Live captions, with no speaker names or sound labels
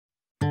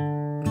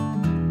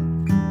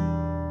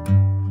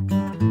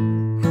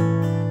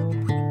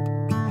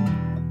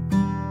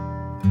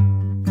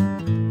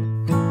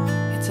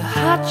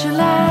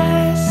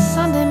July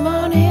Sunday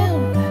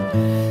morning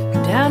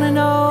down in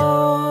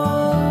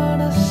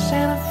old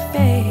Santa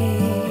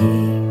Fe.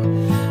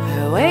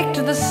 Awake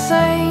to the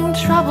same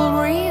troubled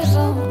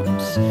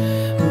reasons,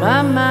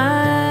 my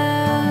mind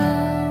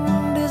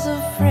is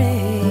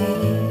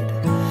afraid.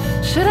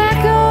 Should I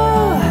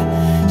go?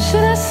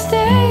 Should I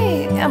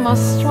stay? Am I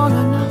strong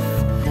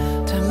enough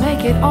to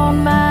make it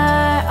on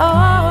my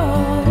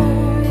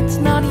own? It's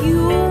not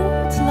you,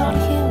 it's not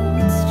him,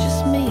 it's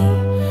just me.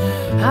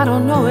 I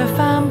don't know if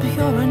I'm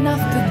pure enough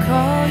to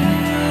call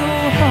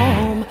you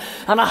home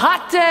on a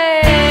hot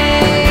day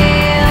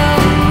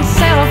in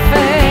Santa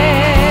Fe.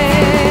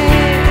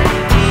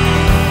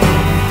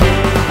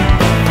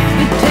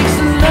 It takes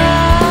the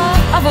love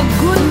of a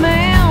good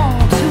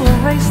man to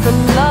erase the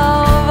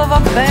love of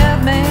a bad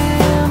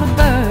man who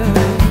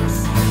burns.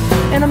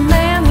 And a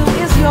man who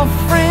is your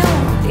friend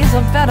is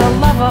a better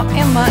lover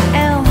in the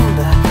end.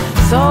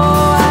 So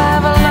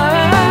I've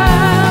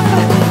learned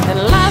that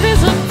love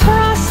is a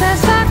process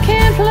I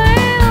can't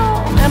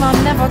plan, and I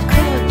never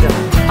could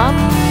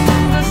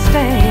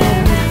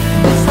understand.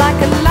 It's like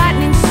a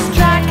lightning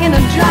strike in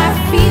a dry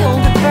field.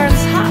 It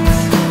burns hot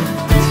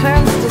and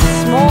turns to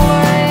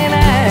smoldering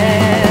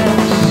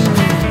ash.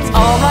 It's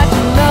alright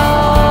to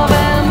love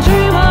and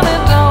dream of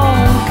it,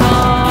 don't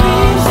come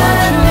dreams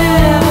that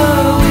never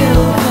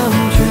will come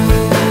true.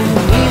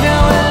 Even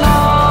when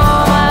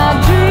all my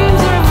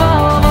dreams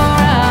revolve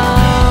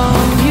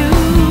around you.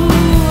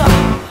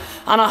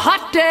 On a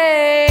hot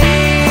day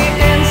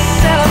in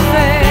Santa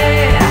Fe,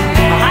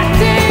 a hot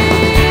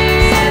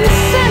day in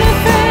Santa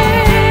Fe,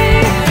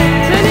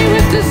 ready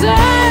with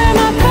desire,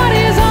 my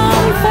body's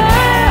on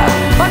fire,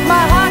 but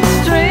my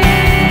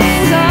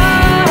heartstrings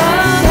are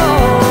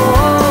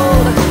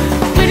untold.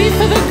 Ready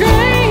for the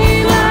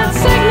green light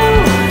signal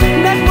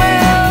that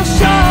will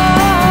show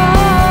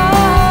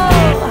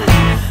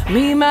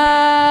me my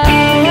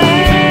way.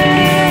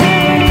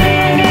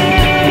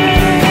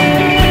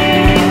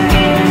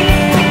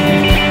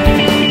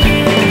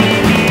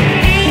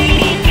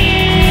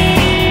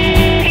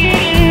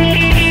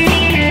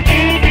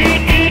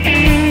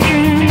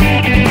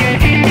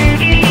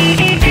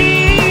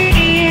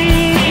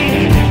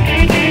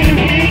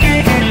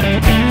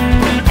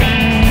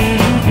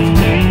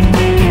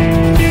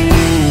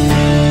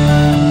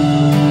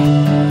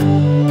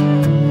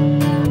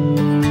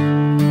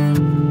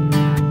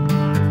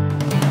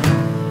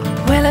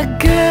 Well, a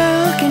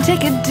girl can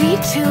take a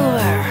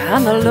detour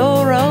on the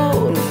low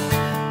road,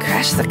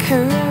 crash the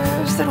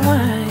curves that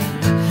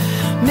wind,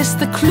 miss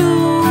the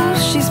clues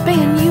she's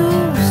being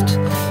used,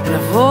 and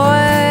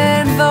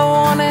avoid the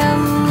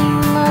warning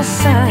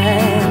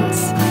signs.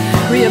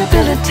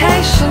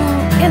 Rehabilitation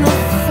in a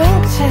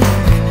think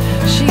tank,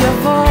 she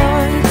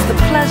avoids the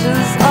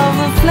pleasures of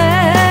the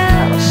flesh.